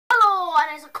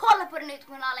kanalen, så kolla på den nya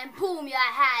kanalen. Boom, jag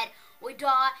är här. Och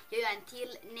idag gör jag en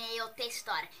till Neo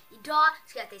testar. Idag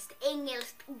ska jag testa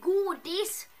engelskt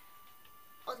godis.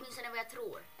 Åtminstone vad jag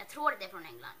tror. Jag tror att det är från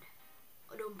England.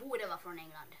 Och de borde vara från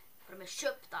England. För de är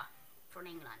köpta från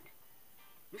England.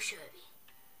 Nu kör vi.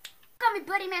 Kan vi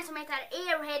börja med som heter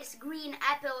Airheads Green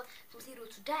Apple. Som ser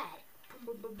ut sådär.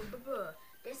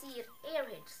 Det ser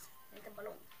Airheads. En liten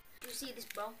ballong. Do you see this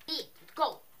bro? Eat,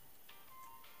 go!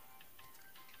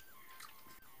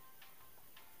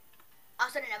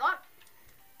 Alltså den är var.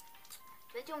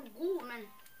 Vet jag om god,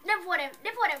 men den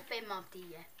får en 5 av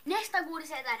 10. Nästa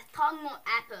godis heter Tango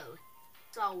Apple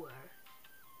Sour.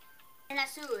 Den är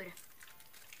sur.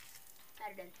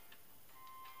 Här är den.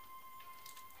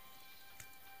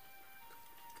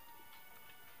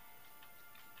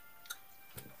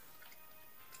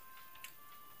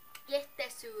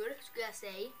 Jättesur skulle jag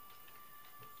säga.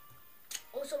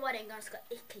 Och så var den ganska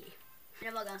äcklig.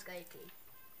 Den var ganska äcklig.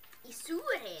 I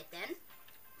surheten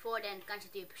får den kanske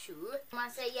typ 7.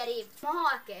 Man säger i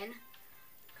smaken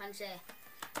kanske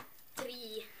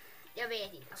 3. Jag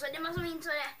vet inte. Alltså den var som inte så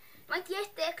det var inte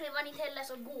jätteäcklig, var inte heller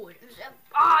så god.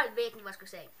 Jag vet inte vad jag ska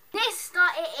säga. Nästa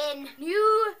är en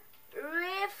New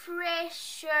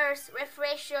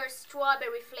Refreshers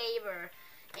Strawberry Flavor.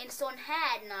 En sån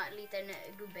här liten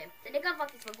gubbe. Den kan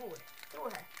faktiskt vara god.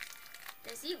 Tror här.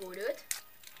 Den ser god ut.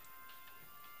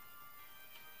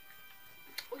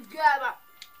 Och jävlar.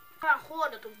 Vad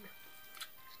hård och tugg.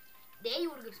 Det är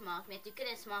jordgubbssmak, men jag tycker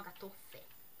den smakar toffee.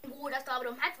 Den godaste av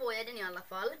de här två är den i alla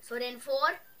fall. Så den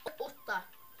får 8.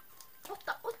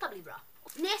 8 blir bra.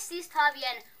 Näst sist har vi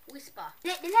en Wispa.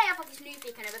 Den här är jag faktiskt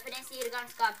nyfiken över, för den ser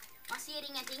ganska... Man ser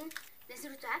ingenting. Den ser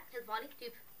ut så här, helt vanligt.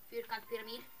 Typ fyrkant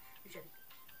pyramid. Nu kör vi.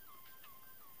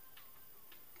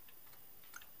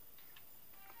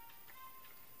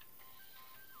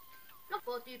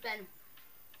 Får typ en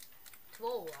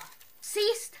 2.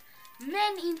 Sist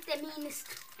men inte minst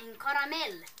en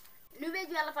karamell. Nu vet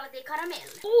vi i alla fall att det är karamell.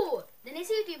 Den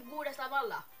ser ju typ godast av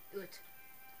alla ut.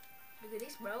 Look at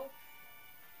this bro.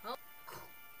 Oh.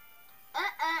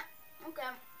 Okej.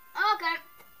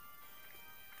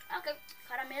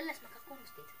 Karamellen smakar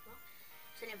konstigt. Va?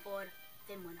 Så den får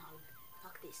 5,5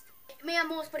 faktiskt. Men jag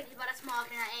måste på riktigt bara smaka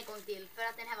den här en gång till, för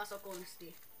att den här var så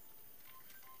konstig.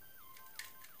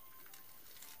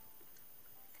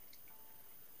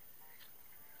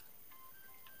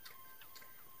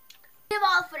 Det var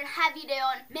allt för den här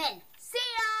videon, men se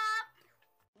ya!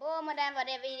 Boom, och den var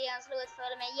det videon slut.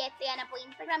 Följ mig jättegärna på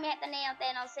Instagram, jag heter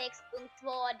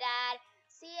neonten06.2 där.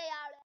 Se ya!